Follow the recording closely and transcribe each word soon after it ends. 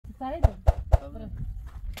سری دو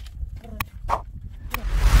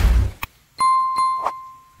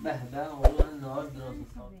به به اون نار درست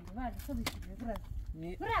می‌کنه. ولی خودش برا.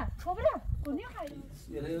 برا، خب برا. کنی خیلی.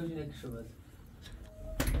 یه روزی نکشو بده.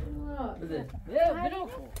 بده. برو.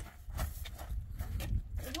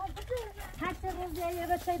 حتی روز یه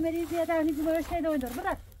بچه مریضی در نیز برای شده و دار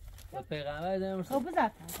برا. با پیغمبر دارم. خب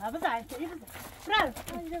بذار. بذار. برا.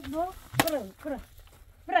 برا. برا.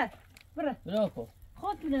 برا. برا. برا کو.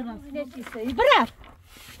 خود می‌دونم نشسته. برا.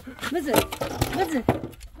 بذار. بذار.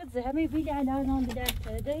 بذار همه بیل الان آن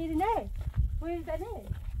بدن. دایی نه. وين ده ليه؟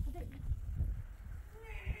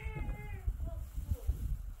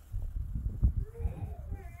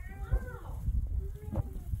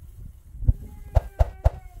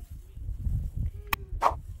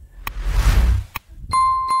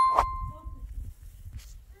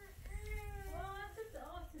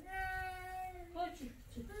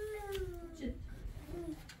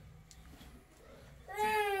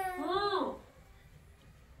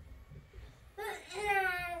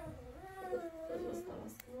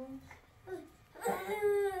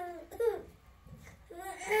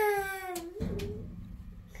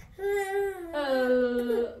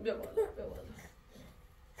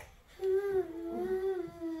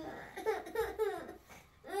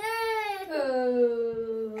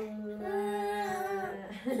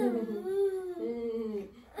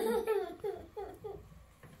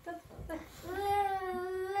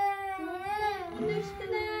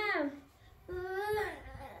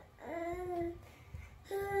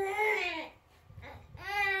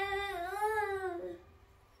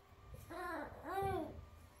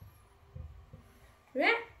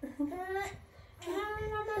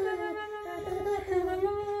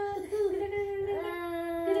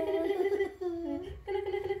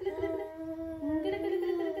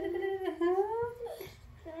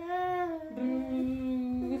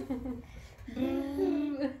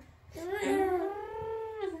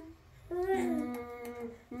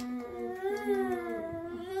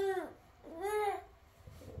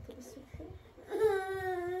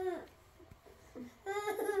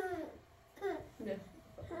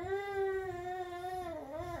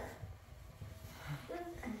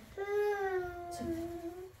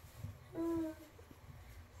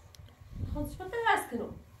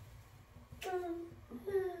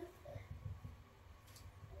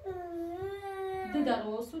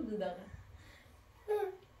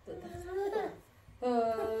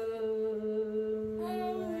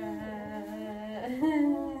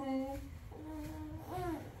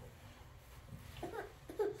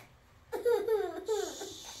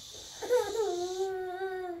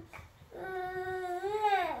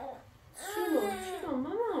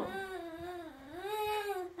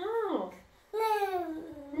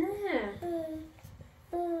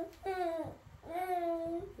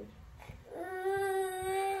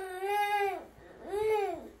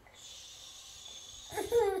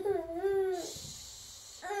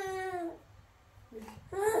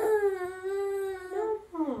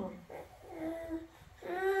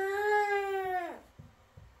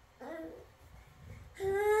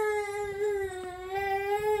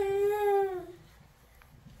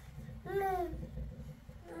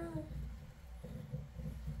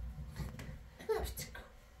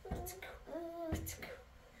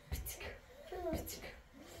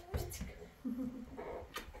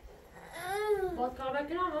 Wat kan ik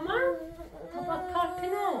nou, mama? Wat kan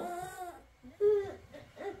ik nou?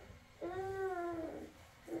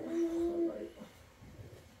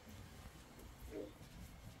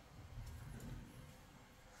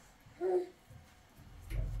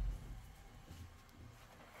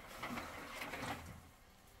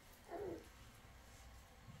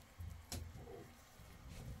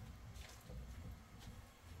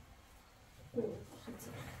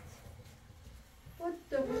 What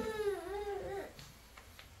the?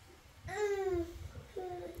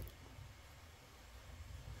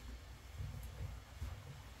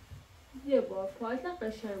 یه بار پایت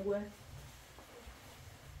قشنگه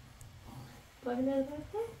پای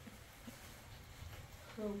نرفته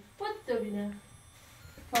خب بود ببینم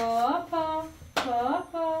پا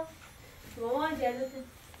مامان جلوته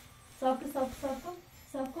صاف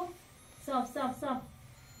کن صاف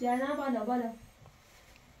جنم بالا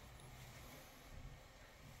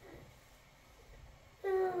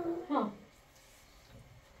ها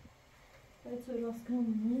باید تو راست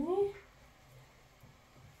کنی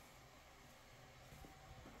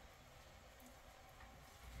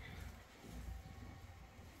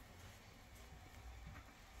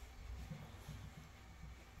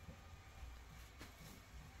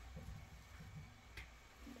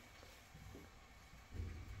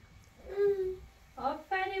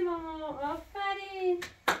آفرین مامان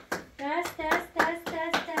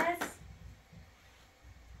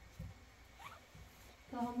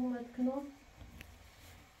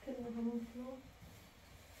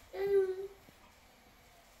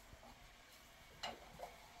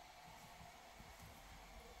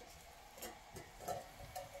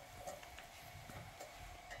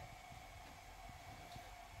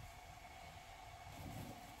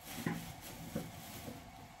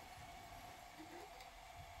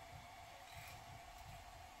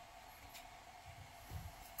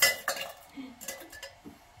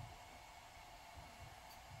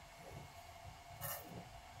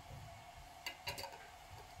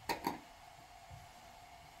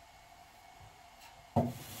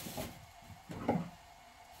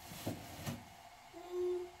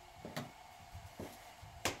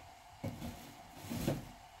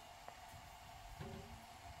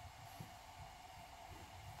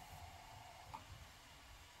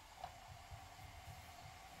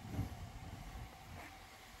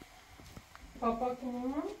Papa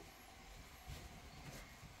comment?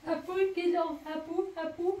 Apou geliyor. Apouye.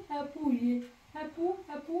 Apouye. Apou.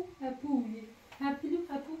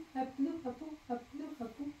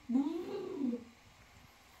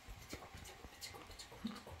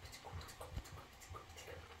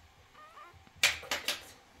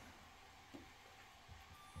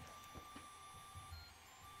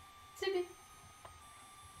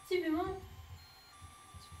 Tibi maman.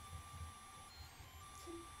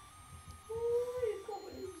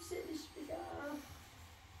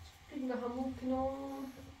 إنها ممكن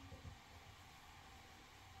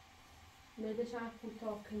ما داش عارفو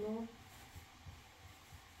تاكلو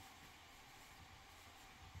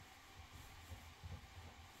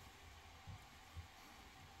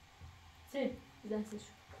سي ده شو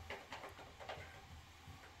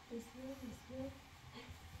اسمه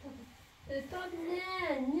طب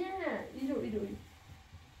نيا إلو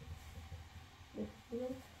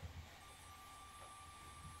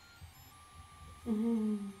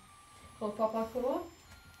خب پاپا کو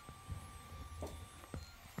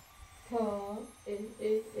پا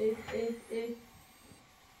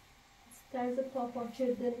طرز پاپا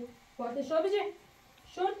کردن باید شو بجه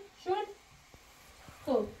شد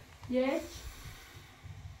خب 1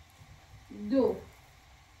 2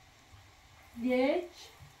 1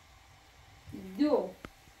 2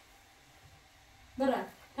 برا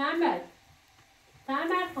تنبل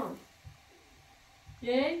خان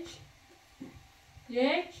 1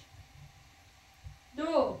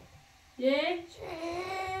 2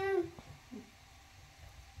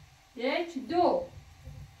 1 2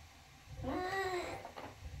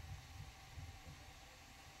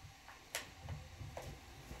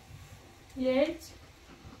 1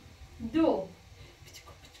 2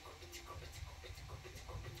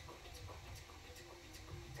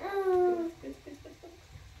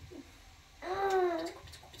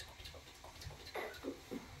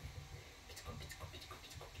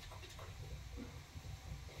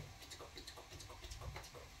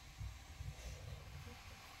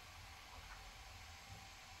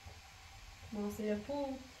 Nossa, eu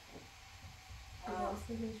puto.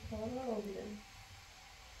 Nossa, gente, fala logo, né?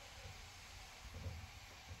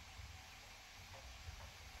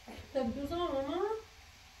 Tá abusando, mamãe?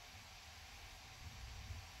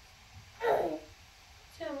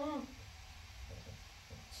 Tchau.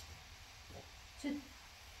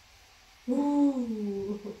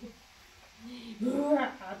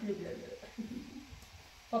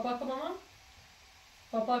 Papá com mamãe?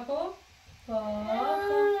 Papá com?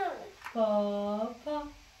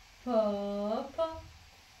 Papa.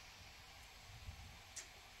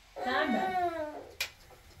 Nada.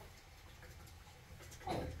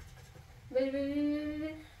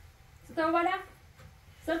 Vem.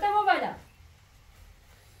 Solta a bobalha.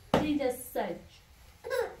 Tira 7.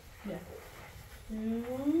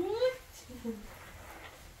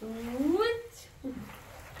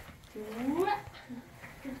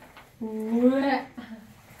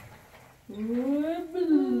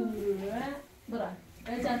 Bra.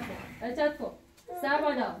 Echatko.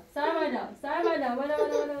 Sabada. Wala.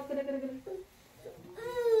 Kira.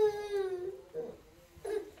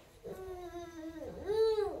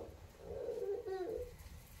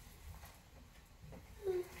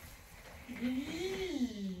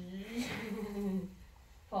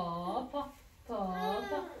 Papa.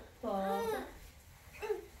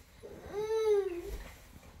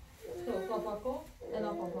 So, papa ko. Ela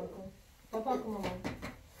papa ko. Papa ko mama.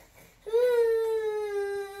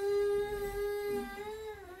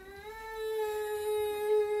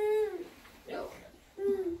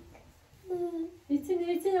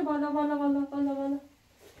 İçine bana.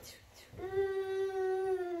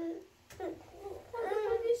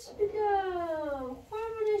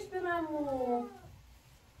 Harmoniş bilam.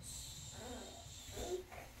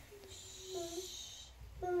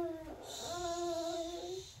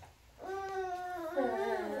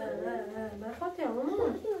 Ben katıyorum ama.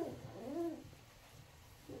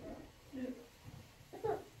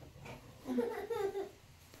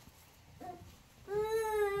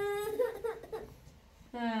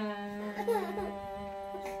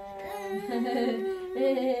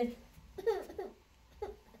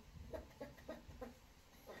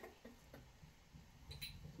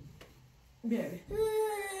 Baby.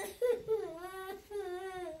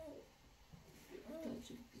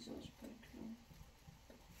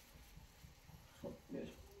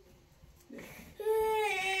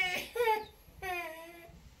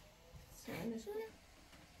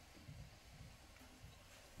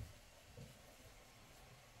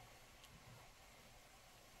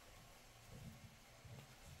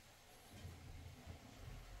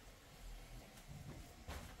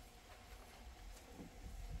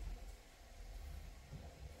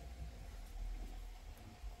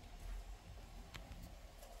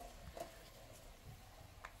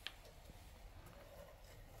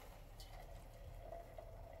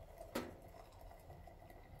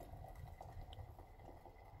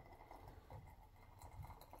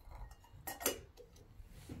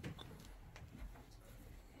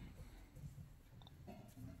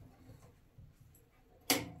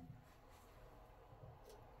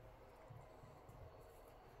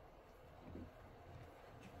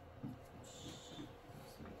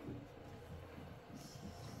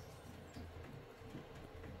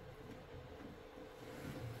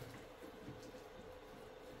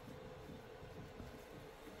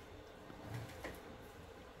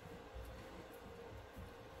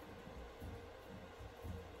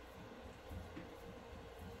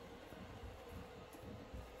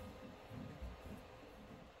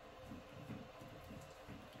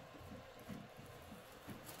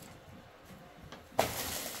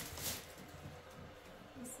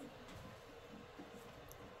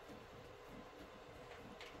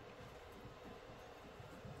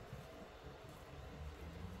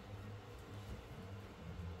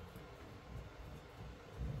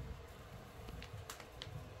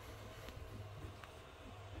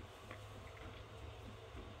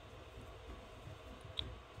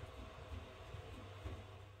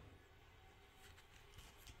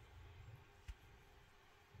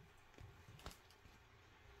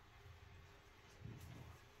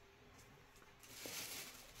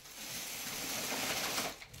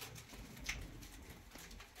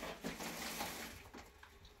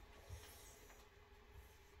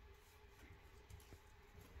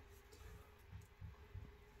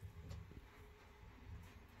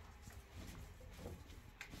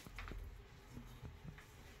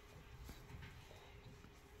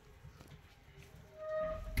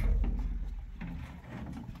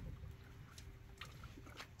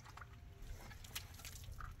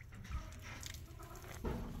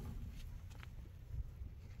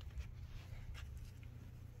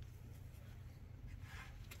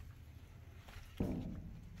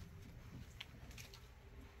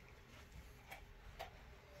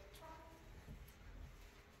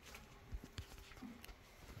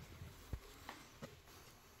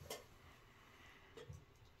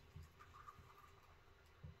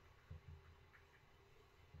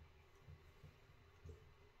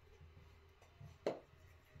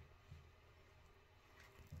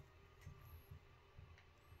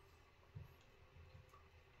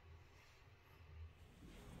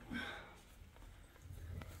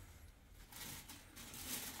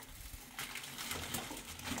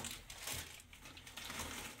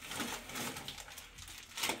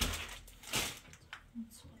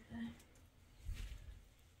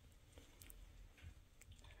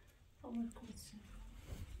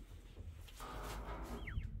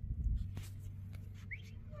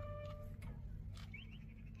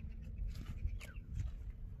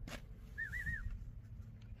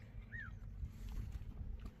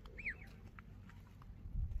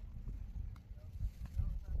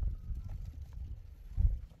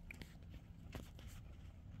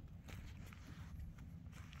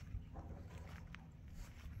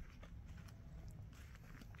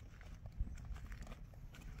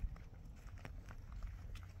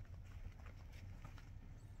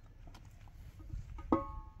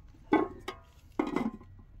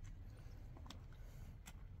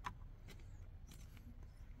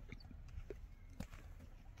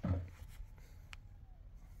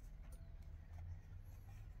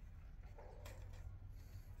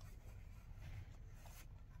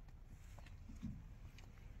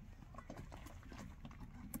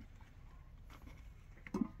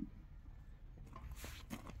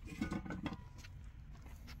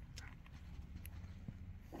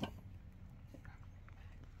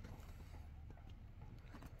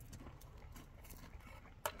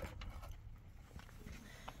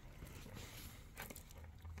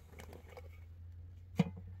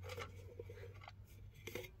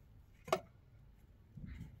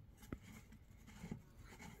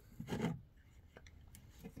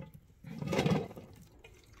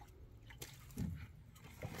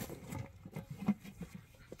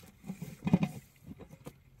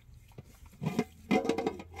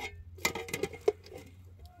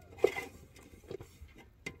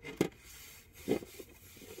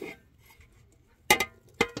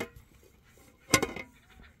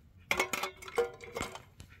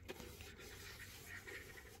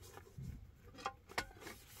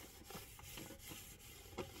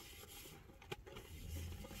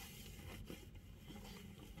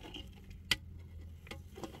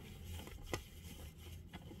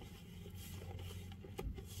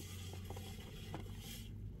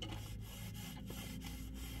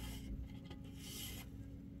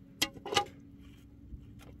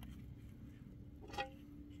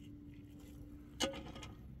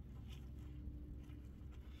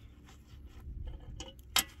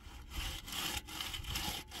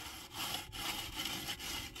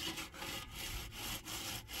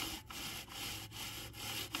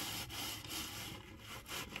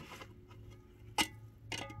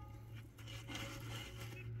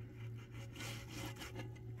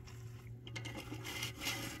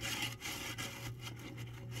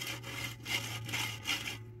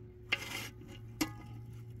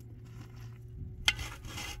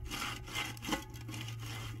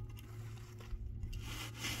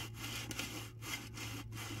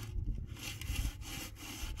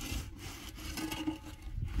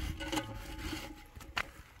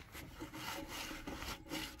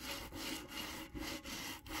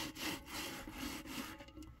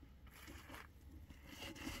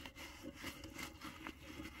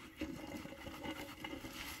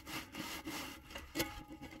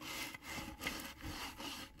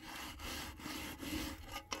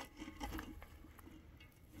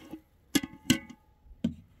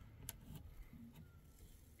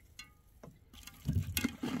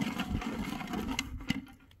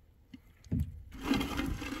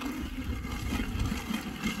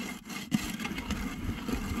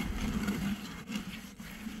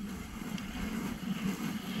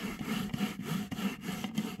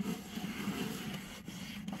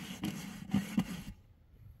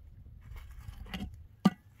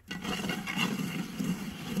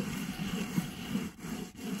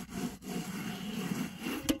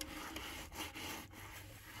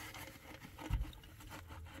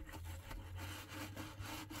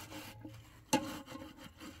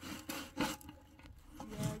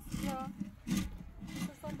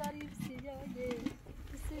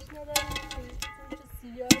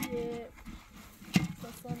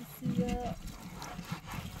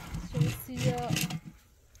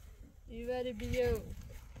 Bio,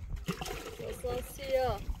 60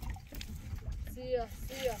 siyah, سیاه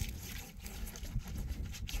سیاه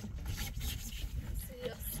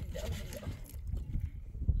سیاه سیاه سیاه.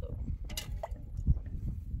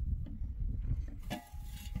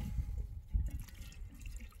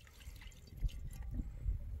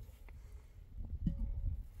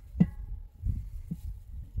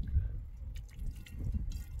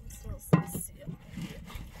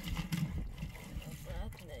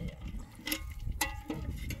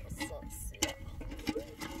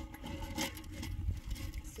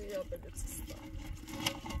 سیاه بوتسش میاد.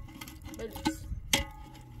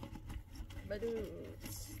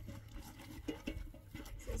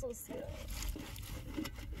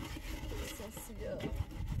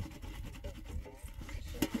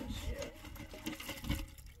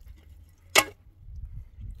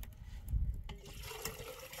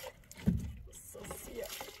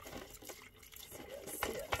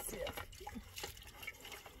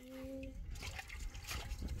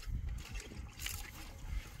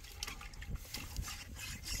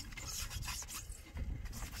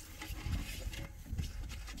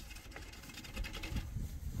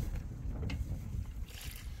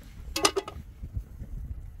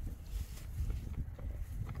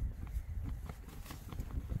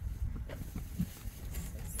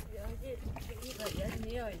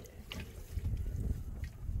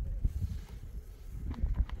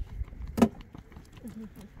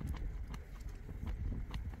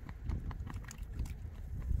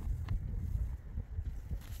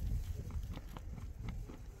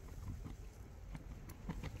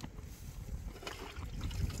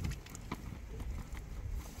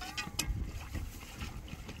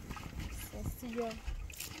 سیاه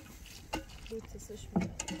بوتسش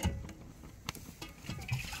میاد.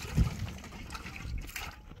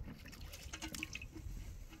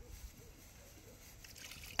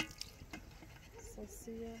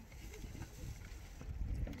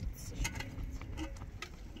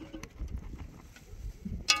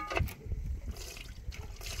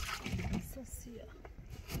 سیاه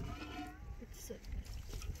بوتسش میاد.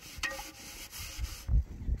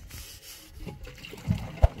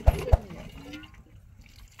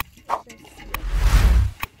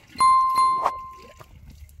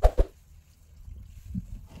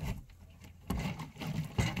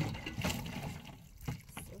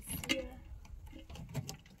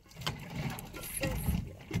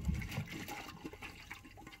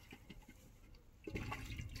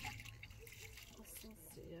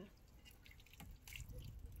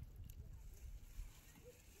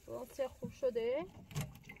 سیاه خوب شده؟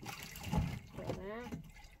 نه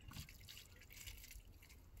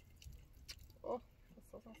اوه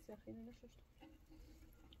اساسا سیاه خیلی نششته.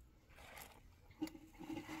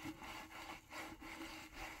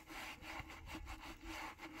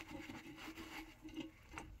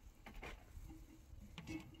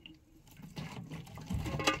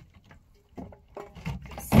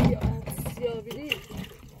 سیاه بیدی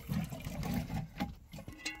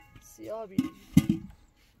سیاه بیدی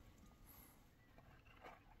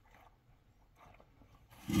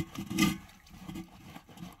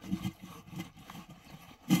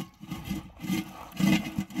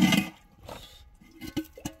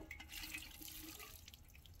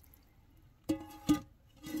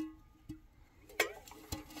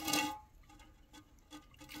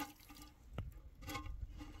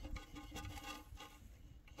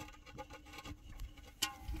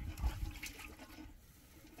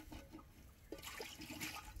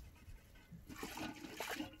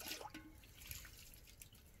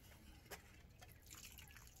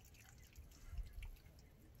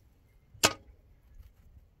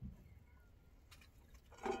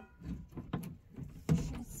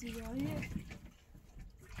سیاهی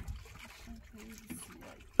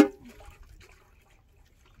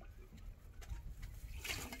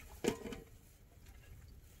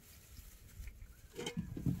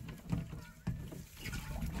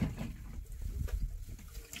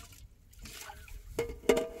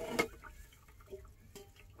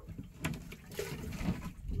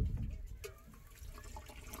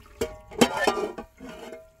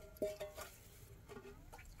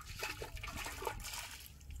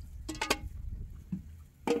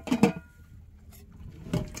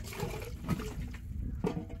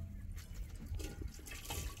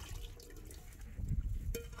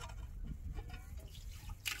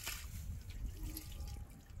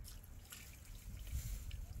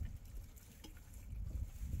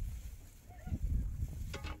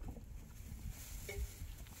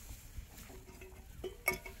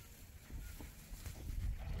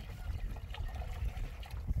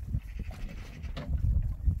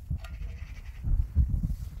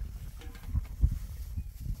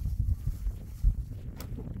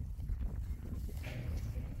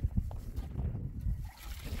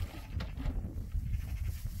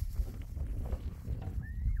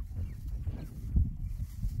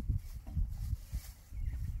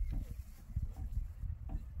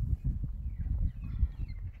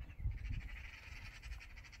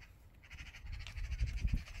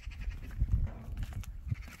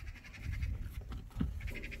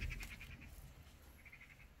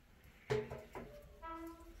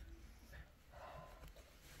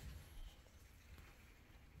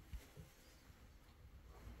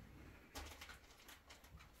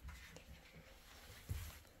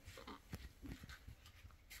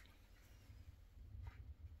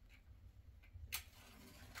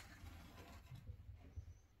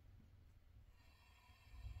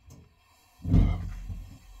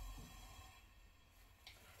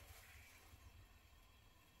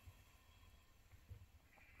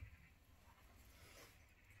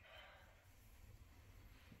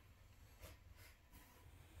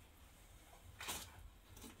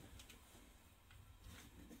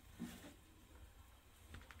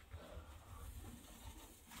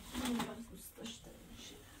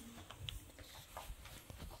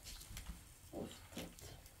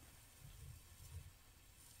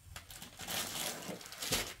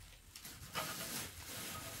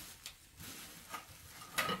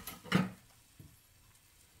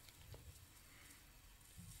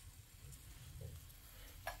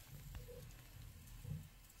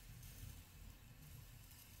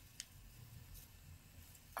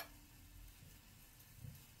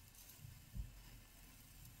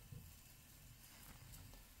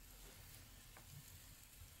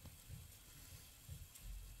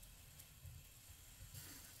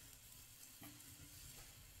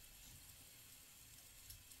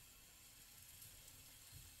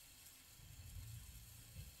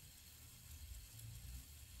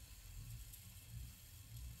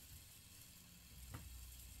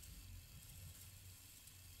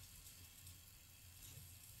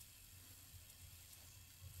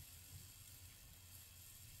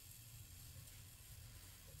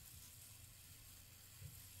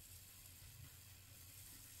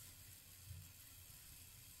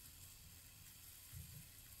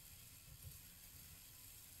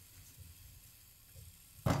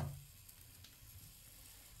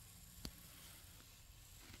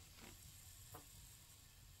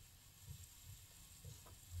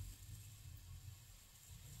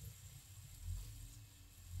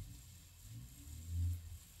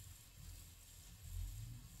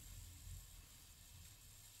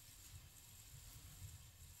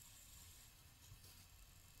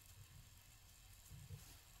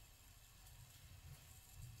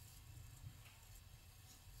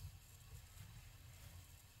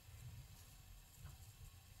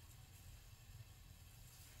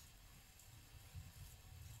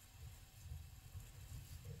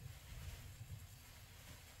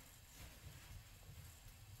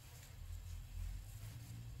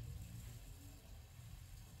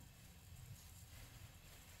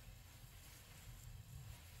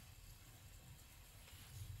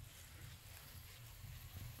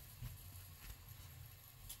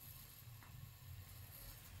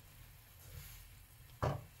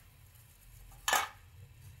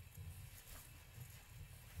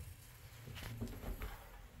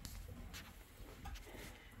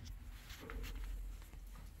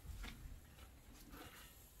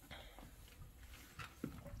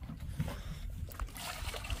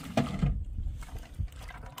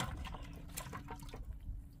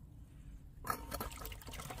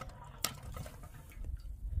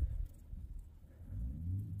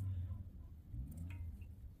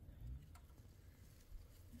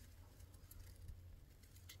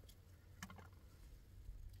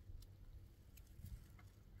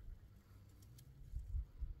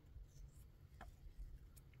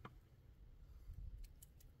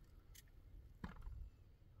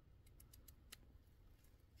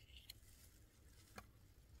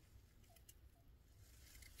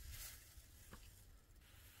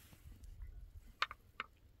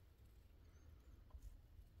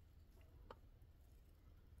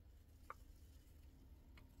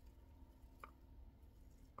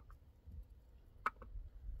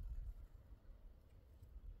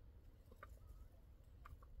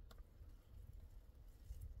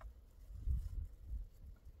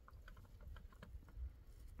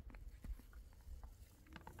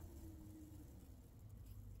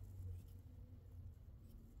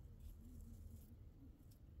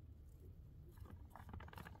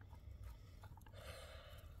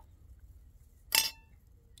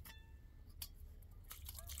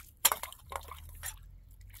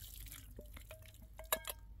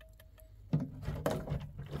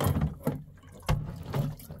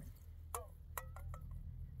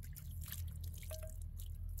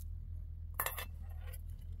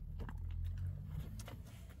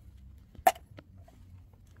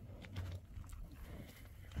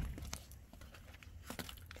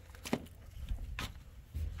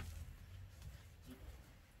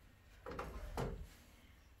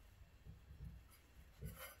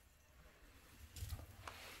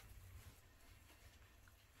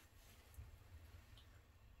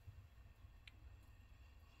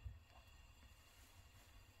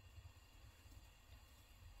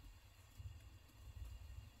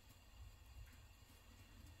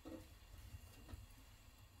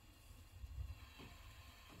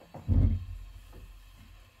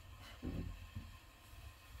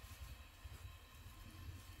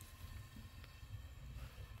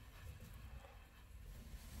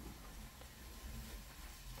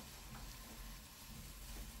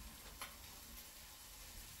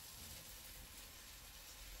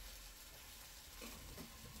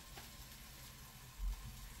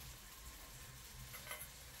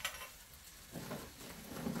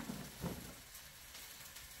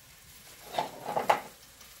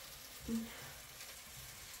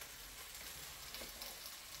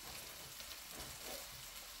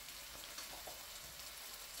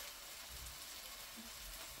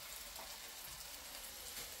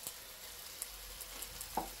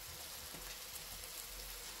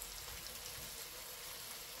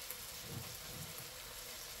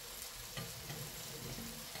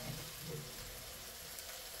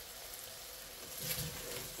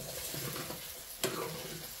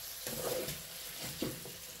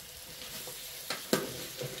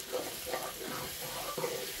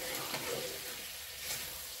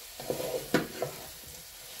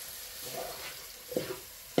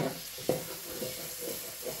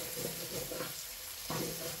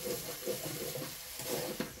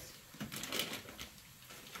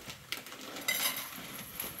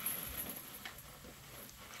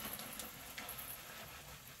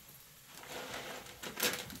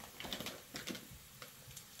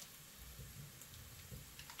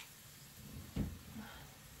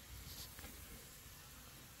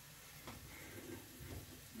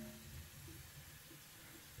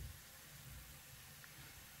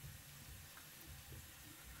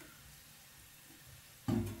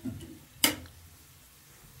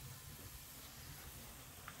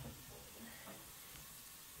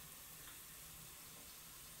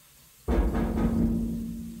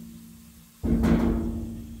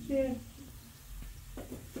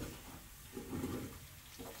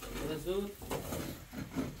مسعود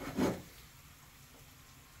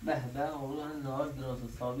به به اون نهار درست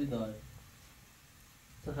حسابی داره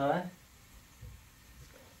چه خبر؟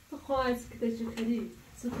 تو خواهد که چه خیلی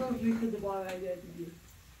سکر ریخت دوباره اگر دیدی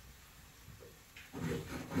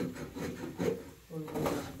اون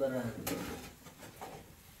برن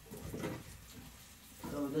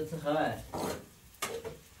روده چه خبر؟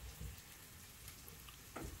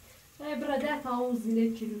 نه براده تا اون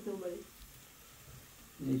زینه چیلو تو بری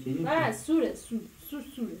چیلو؟ نه سوره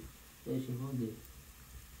سوره چی هونده؟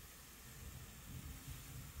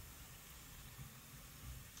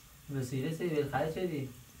 وسیله سیبیل خرید شدی؟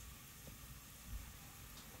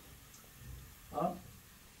 آه؟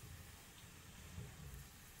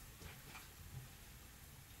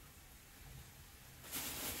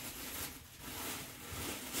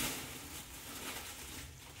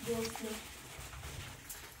 درسته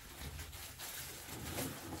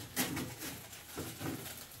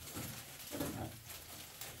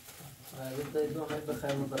بده دو خیلی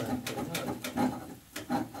بخیر مبرم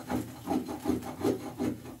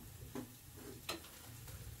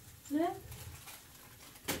نه؟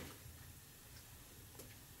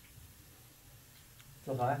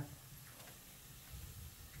 تو خواهی؟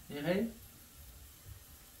 این خیلی؟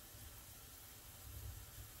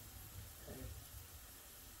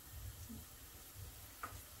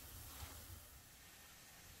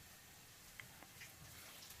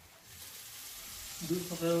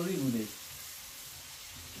 دوست قروری بوده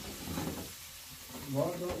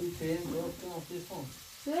وارد این پرن دوست کنم خون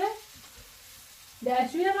چه؟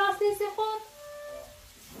 درشوی راستی سی خود؟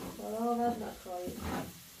 برابر نخواهی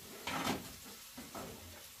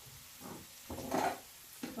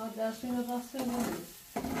درشوی راستی نمید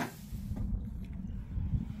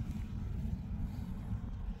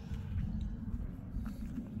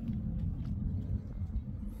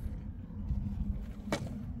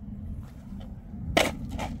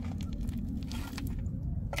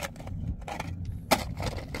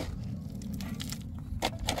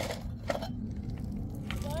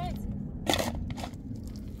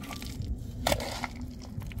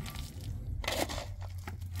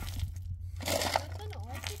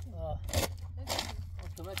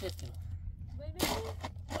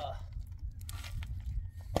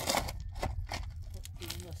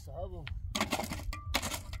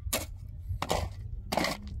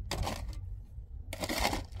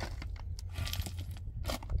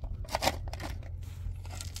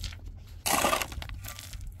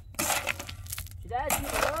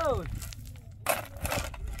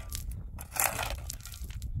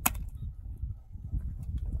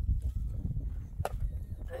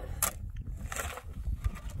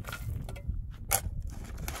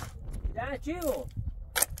چی بود؟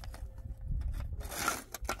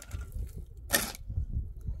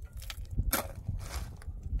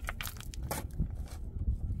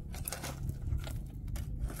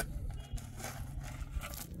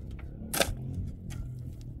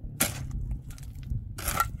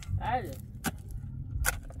 بله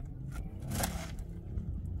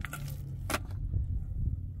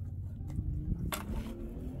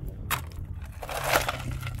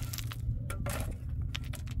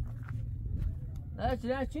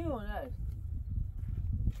نه چی بود؟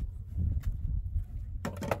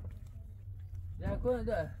 نه کنه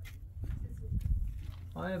داره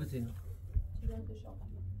آنه بتینو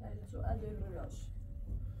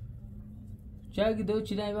چه اگه دو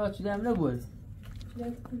چی نمی باید چی نمی نبود؟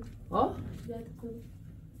 آه؟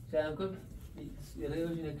 چه هم کن؟ یه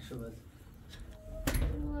روشی نکشو بده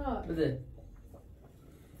بده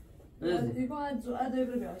بده ای باید زوعه داره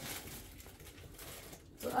بیاد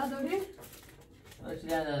زوعه داری؟ آه چی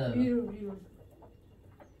ندارم بیرون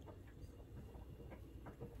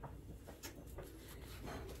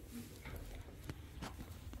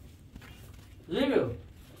ریو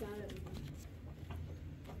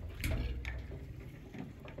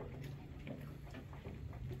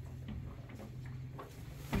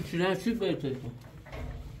چیلن چی باید کن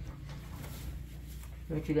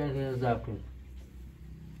یه چیلن که زب کن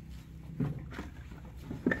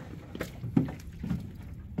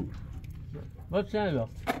باید چیلن یا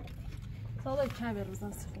سالا کم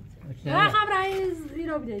روزن سخود رقم رئیس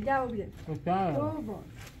اینا بیده جواب بیده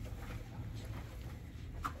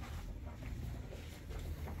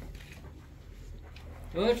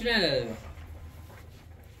بابا چی نداره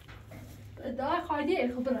ادعای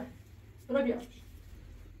خواهیه خب برا بیار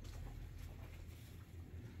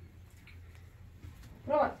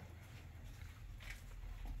برا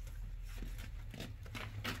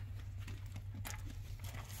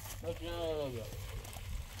چی نداره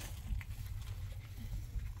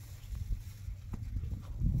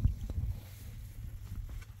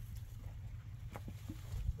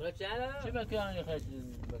برای چه بکرانی خیلی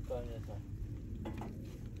بکرانی هستن؟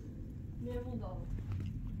 میمون دارم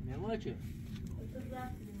میمونه چه؟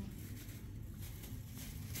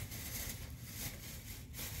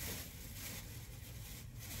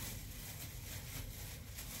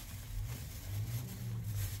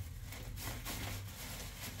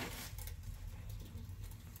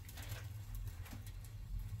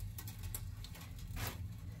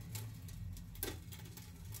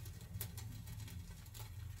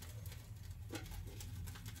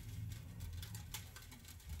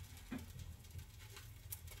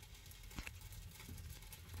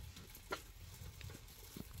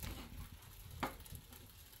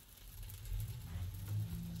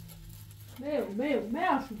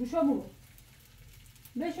 میاشو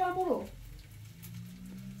بشامونو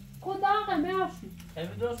کداقه میاشو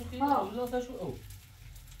همین درست خیلی اوزان شو او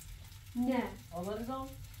نه آواری زن؟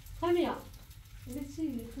 همین این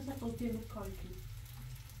چی؟ خیلی قطعه مکاری کنی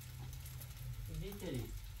این دیگری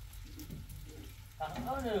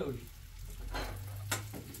آن روی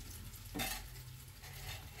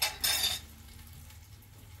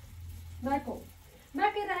نکن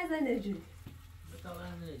رایز انرژی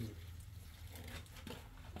بتابرم نجی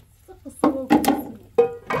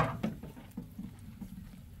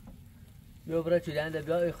بیا برای چی لنده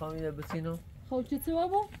بیا ای خواهی بسینو خب چی تو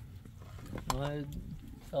بابا؟ ما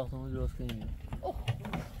ساختمون درست کنیم اوه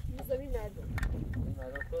زمین مردم این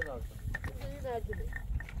مردم کد آرزم زمین مردمه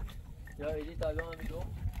یا ایدی تابعه همی دو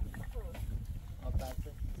آب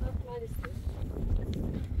بسته من نیستم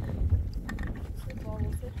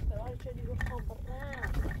سپاوسه فرار چه دیگه خام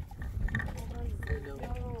برم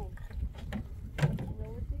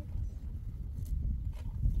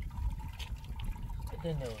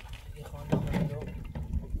نه این خانه همی دو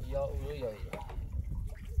یا اولو یا ایدو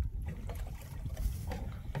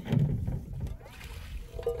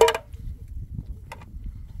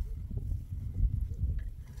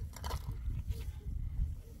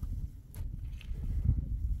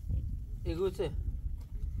ایگوته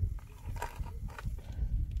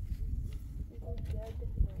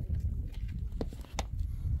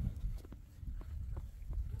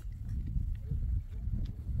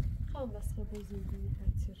خام بس بزرگی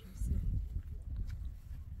هرچی روزی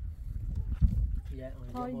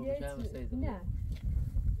نه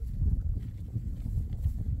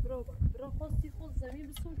برو خواستی خود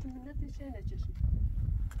زمین بسون که منتش نچشی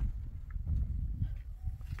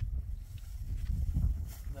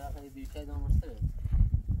باقی بیشتر دامسته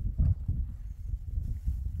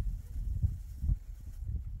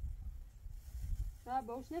من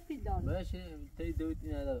باش نپید دارم باشه تی دویت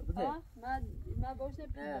این عدد بده من باش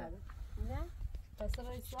نپید دارم نه پس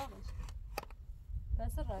رای ساقش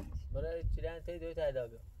پس رای برای چیلن تی دویت عدد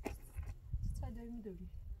چه داری میدوری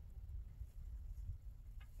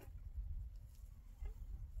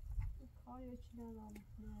کاری چیلن آمد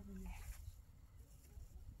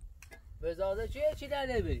بزازه چیه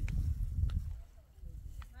چیلن نبری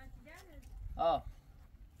آه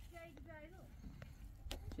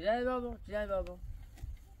چیلن بابا چیلن بابا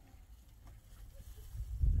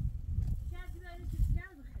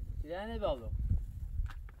چیلن بابا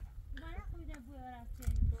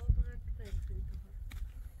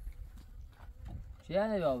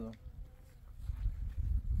چیلن بابا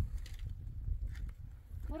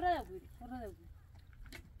برو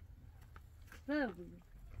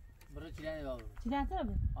برو چیلن بابا چیلن تو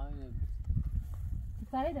برو آینه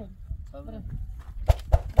سری داری برو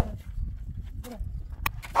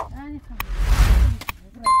آنی خواهم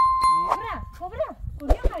برو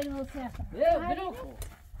کجا خیلی حسه برو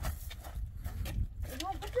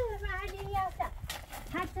بطور معلی یاسا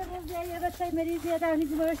حتی روز یه بچه مریض یه دانی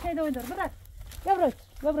که باید شده وندر برو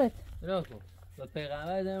برو با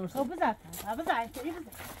پیغمبر دارم او بزر اینطوری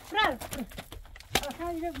بزر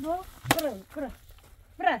خیلی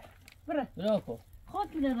برو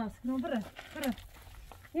خود بینه راست کنم برو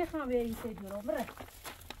یه خواهم یه سید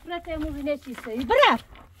برو تیمو بینه چی سید برو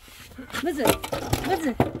بزر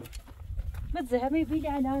همه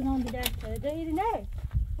بیده الان آن بدن دایری نه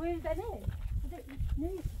ویل ده نه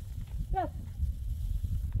برو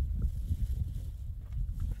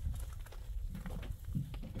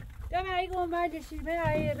دم ایگو مالشی من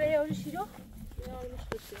ای ریاضی شیرو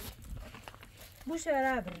بوش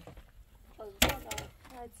برابر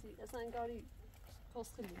اصلا گاری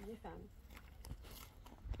توست خیلی میفهم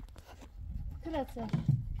کلاته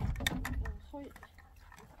خوی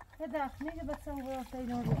هداخ نيجي بتسوي وراثة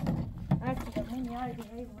ينوبي عرفتي كمان يايدي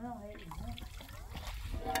هاي وما هاي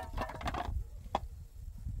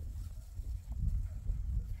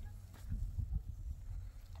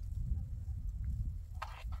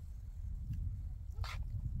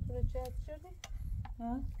رجعت شدي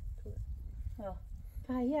ها ها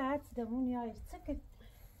فهي عاد دمون يا سكت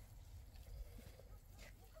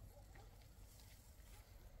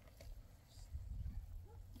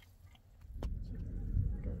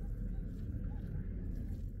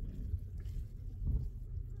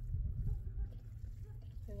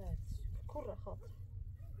كرة خاطر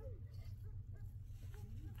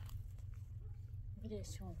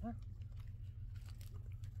ليش هون ها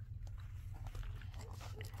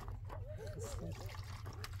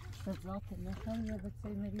بالضبط المخلية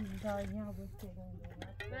بتصير مريض دايما وبتقولون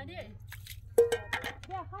بعدين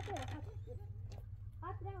يا خاطر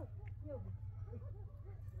خاطر يوم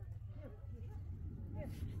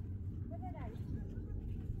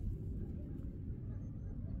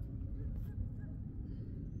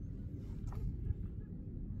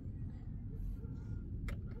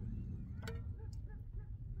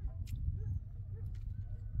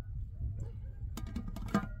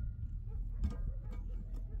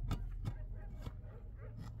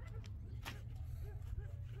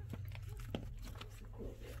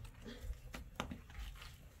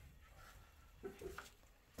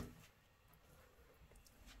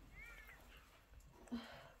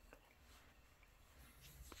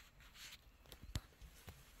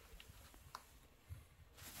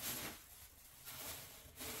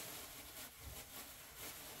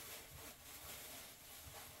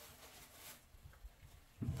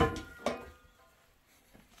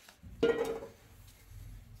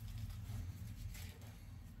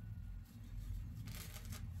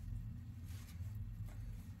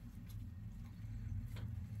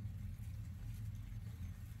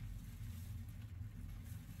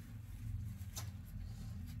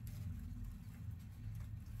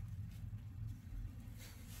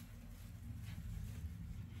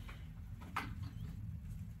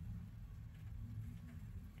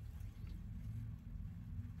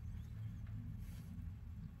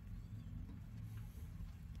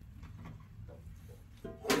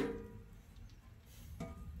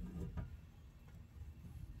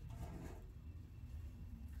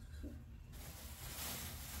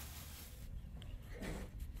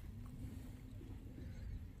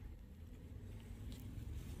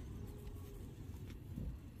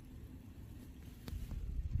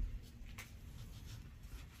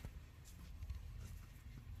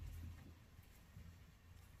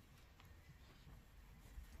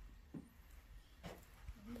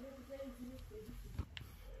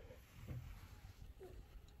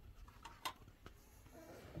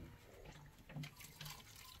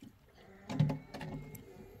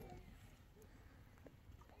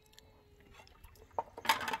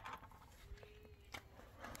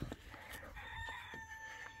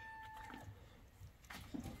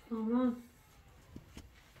Aman.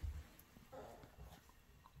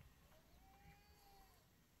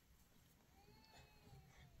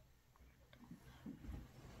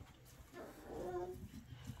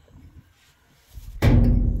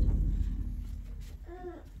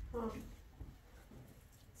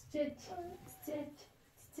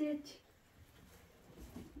 Stitch.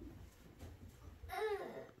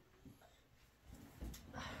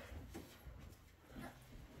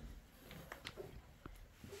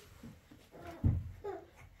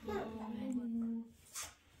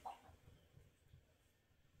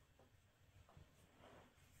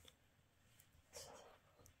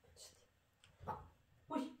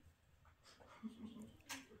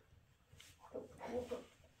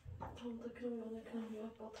 Det kan jag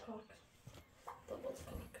bara kaka. Ta bort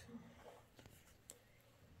kakan.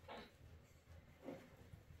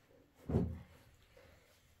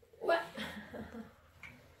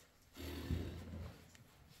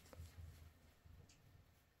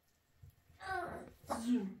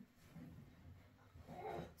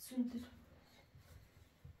 Zoom till.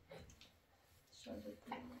 Sajjad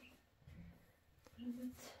and Narges.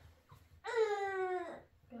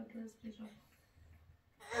 God bless you.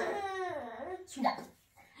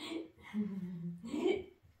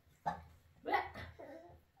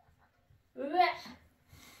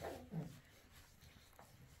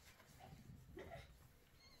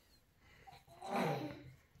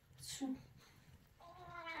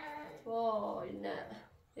 Vay ne.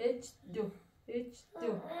 Hiç du.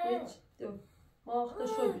 Mahta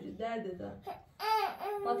şöyle bir derde.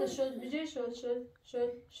 Bata şöyle bir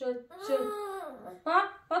şöyle.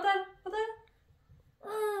 Ha, bata.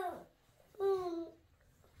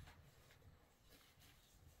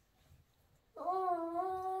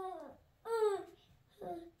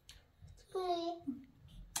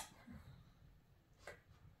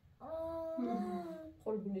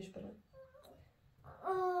 Kol güneş bana.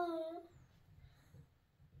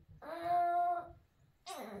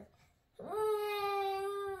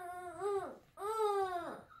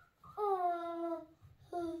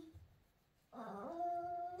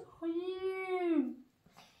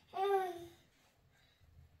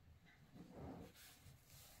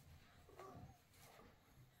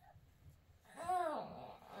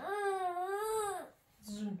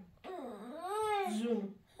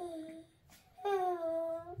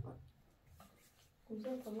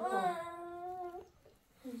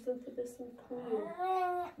 اسم کویو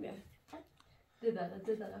بیا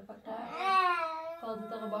دیدن فقط تا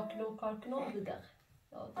دیدن با کلو کار کنم دیدن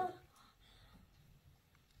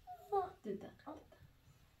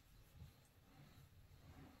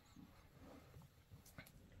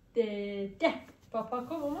دیدن پاپا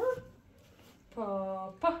کو ماما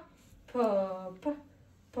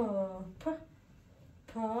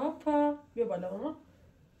پاپا بیا بالا ماما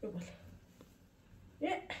بیا بالا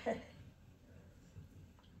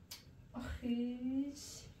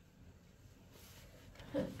آخیش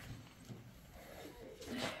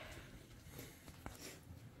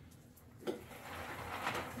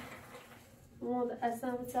ماما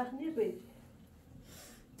اصلا صحنی بید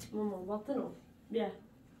ماما باطنو بیا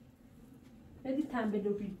بدی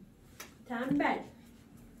تنبلو بی تنبل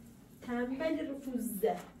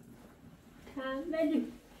رفوزه تنبلو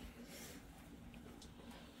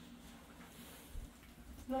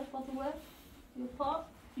Vai para o web, e o pó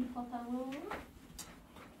está bom.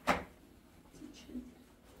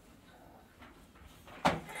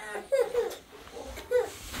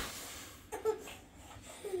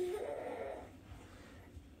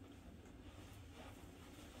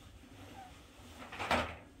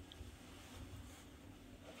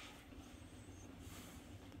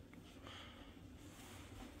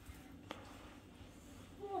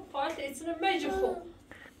 Oh, pai, it's an major hole.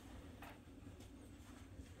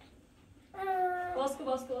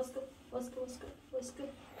 Vasco.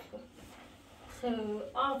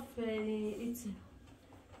 آفرین ایت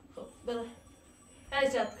خب بره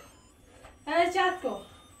حرکت کن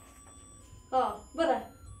بره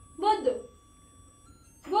بدو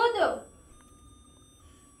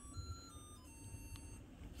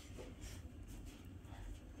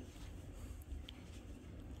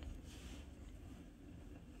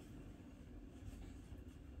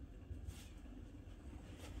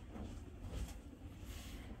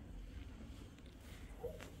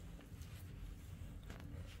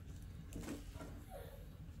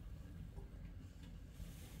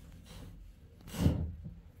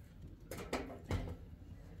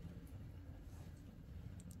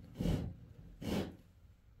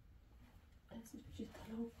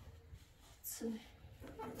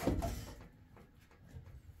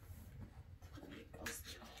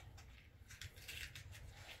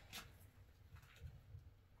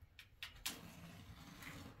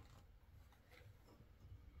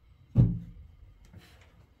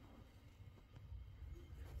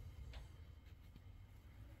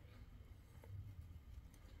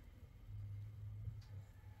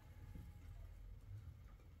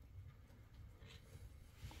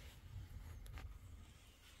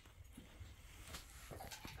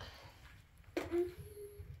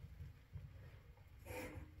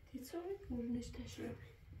Sorry, możesz też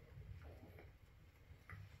robić.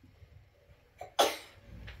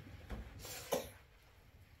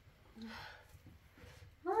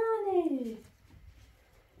 Ani.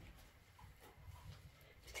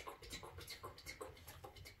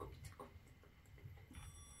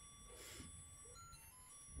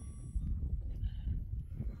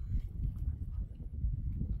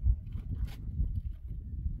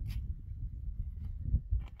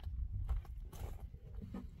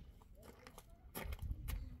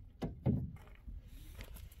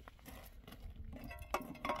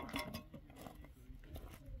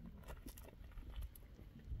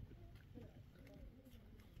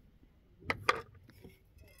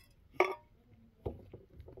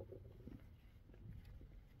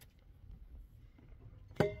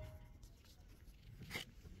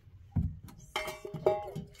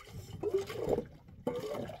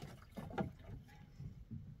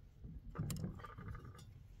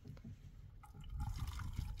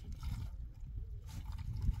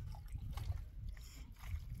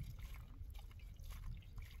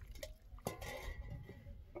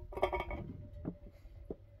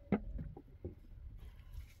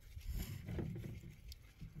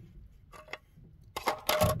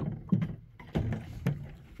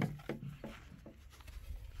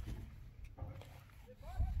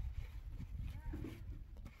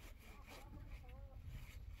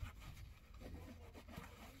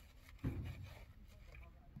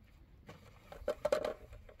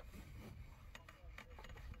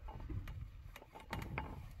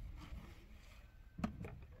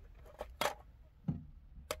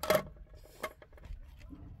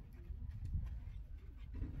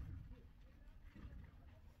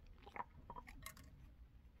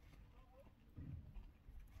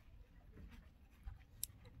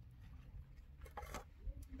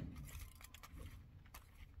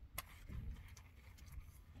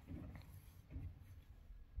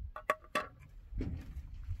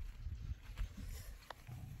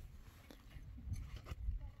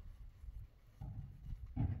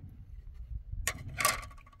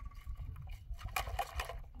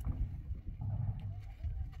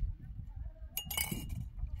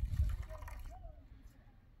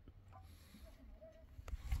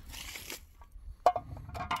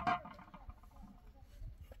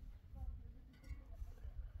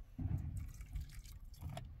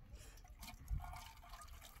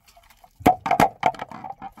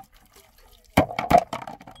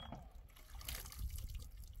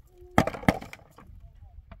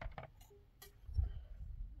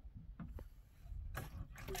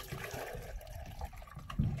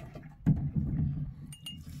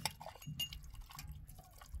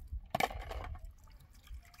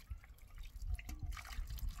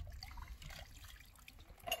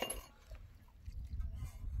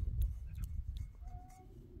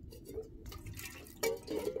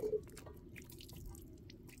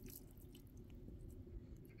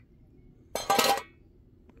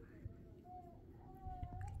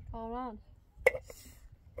 آران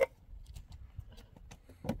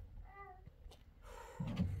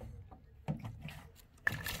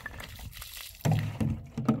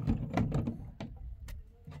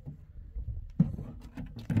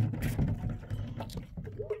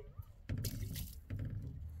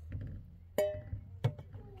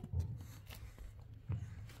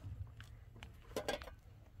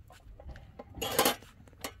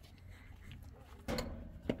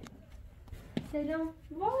سلام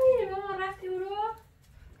وای ماما رفتی برو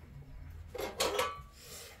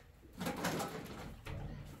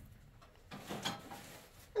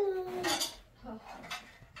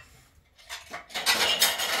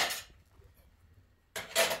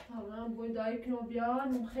تمام بوی دایی کنو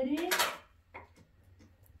بیان خیلی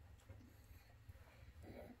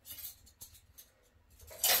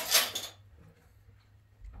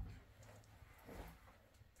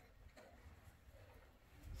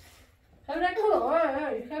خبره کلو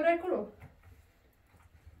خبره کلو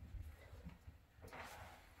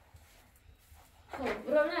خب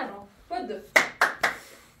برو نرو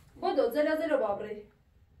بدو زلو بابری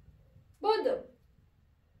بدو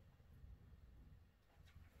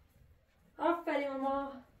آفرین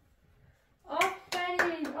ماما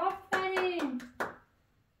آفرین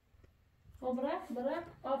خب برو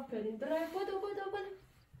آفرین بدو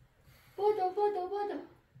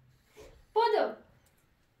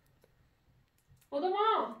بدو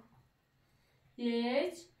ما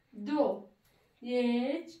یک دو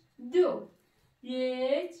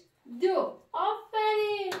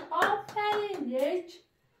آفرین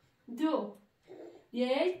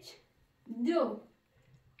یک دو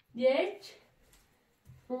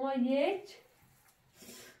ماما یک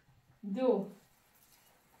دو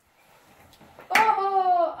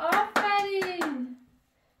اوه آفرین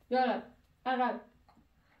یالا عقب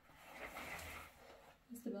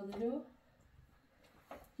دست بازیلو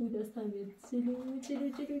او دستم بیاد جلو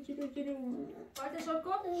باید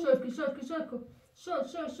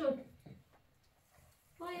شد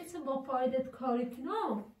ما یه با پایدت کاری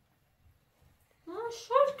کنم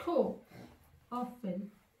شد کو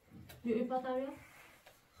آفرین یه پتا بیا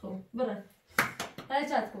خب برن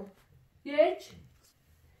حرکت کن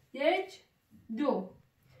یک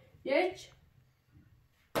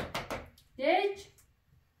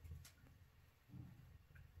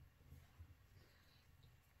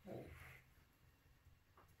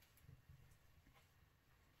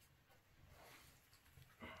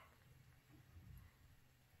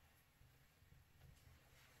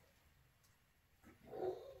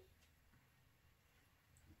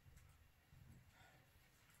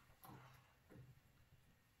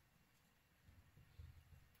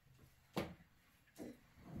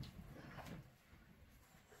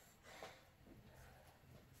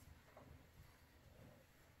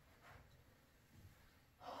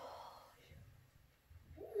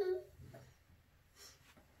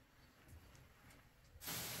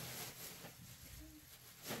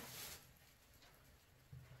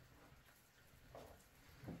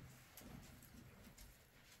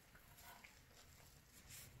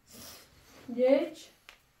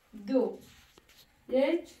دو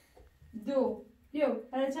یک دو یو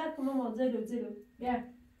حرکت کن ماما جلو بیا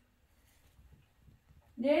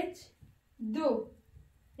یک دو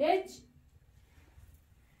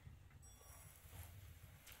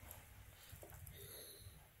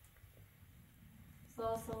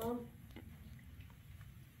سلام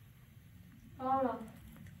آرام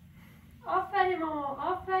آفرین ماما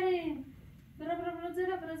آفرین برو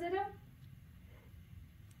جلو بدو جلو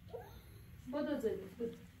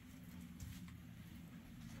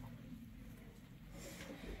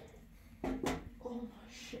Oh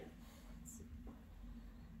shit.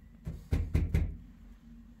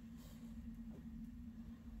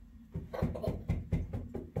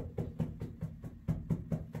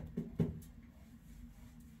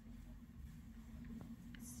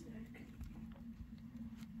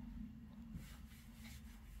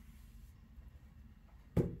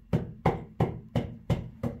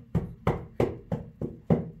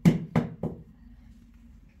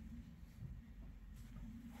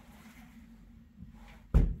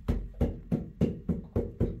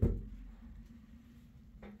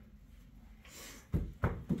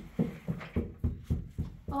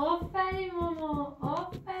 آفرین ماما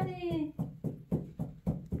آفرین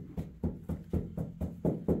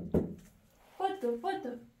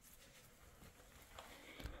بدو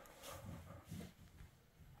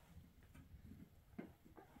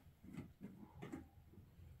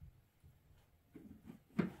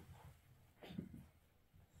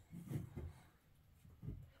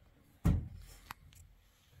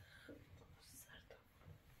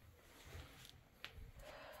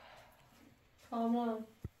Kamran.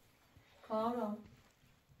 Kamran.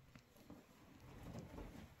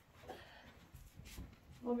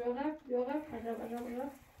 خب یوقف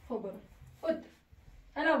عجب خب برو خود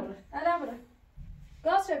الان برو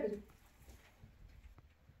گاز چه بدیم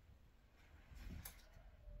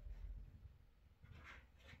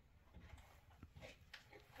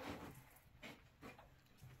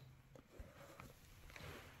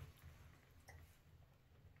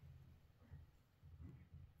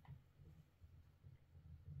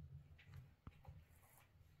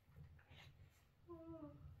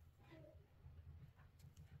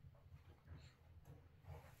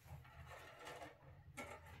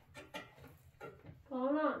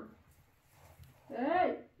Kamran.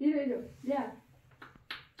 Hey, ileri. Gel.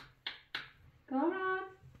 Kamran.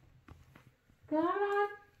 Kamran.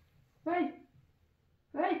 Hey.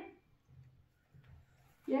 Hey.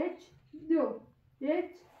 Geç.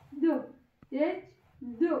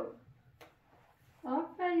 Dur.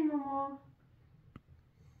 Aferin mama.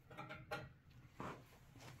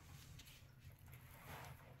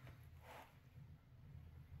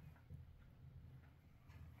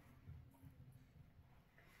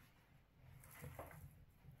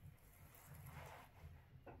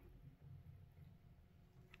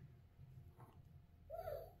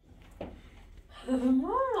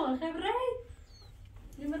 ماما خبري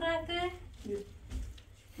لمراته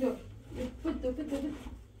يور بدو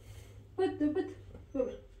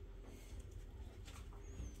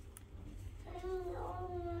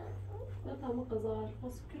لا طعم قزار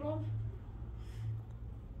فسكرو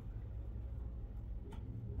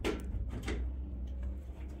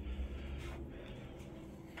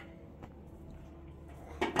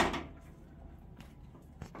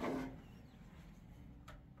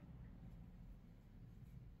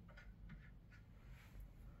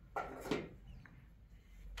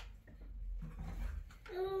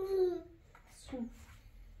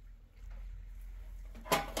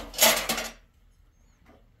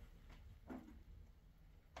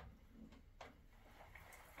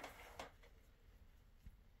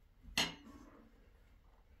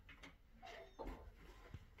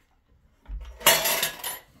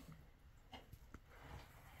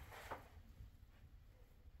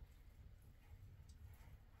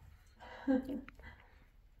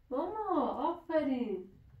ماما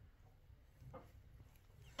آفرین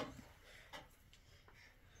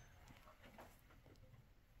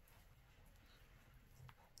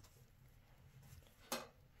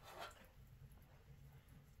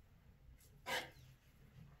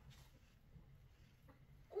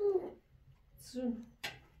سون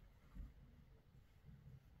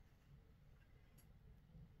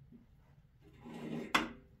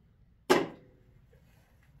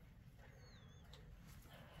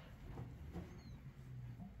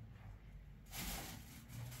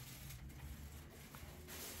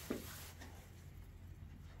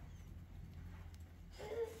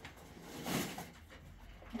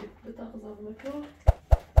بتغذر مكروه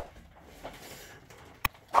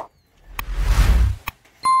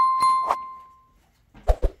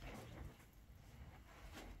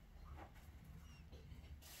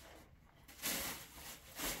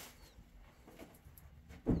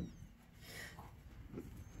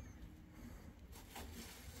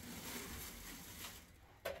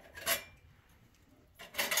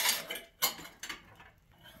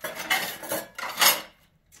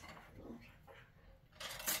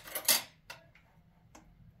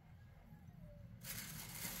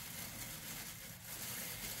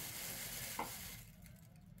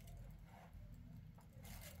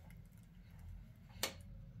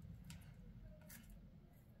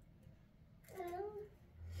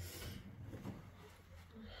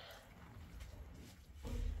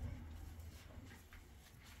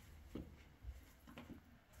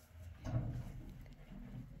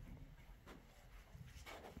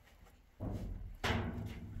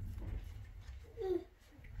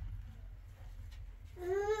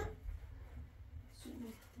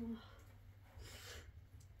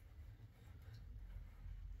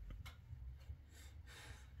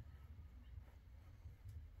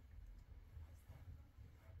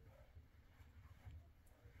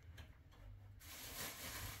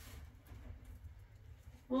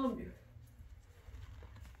Olmuyor.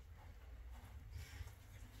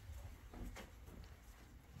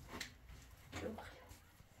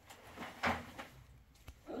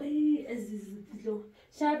 Ay aziz dilim.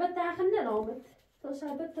 Şerbet dağında Nomad. تو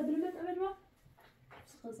شربت تبرمت أبد ما؟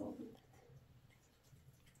 بس خلاص أبد.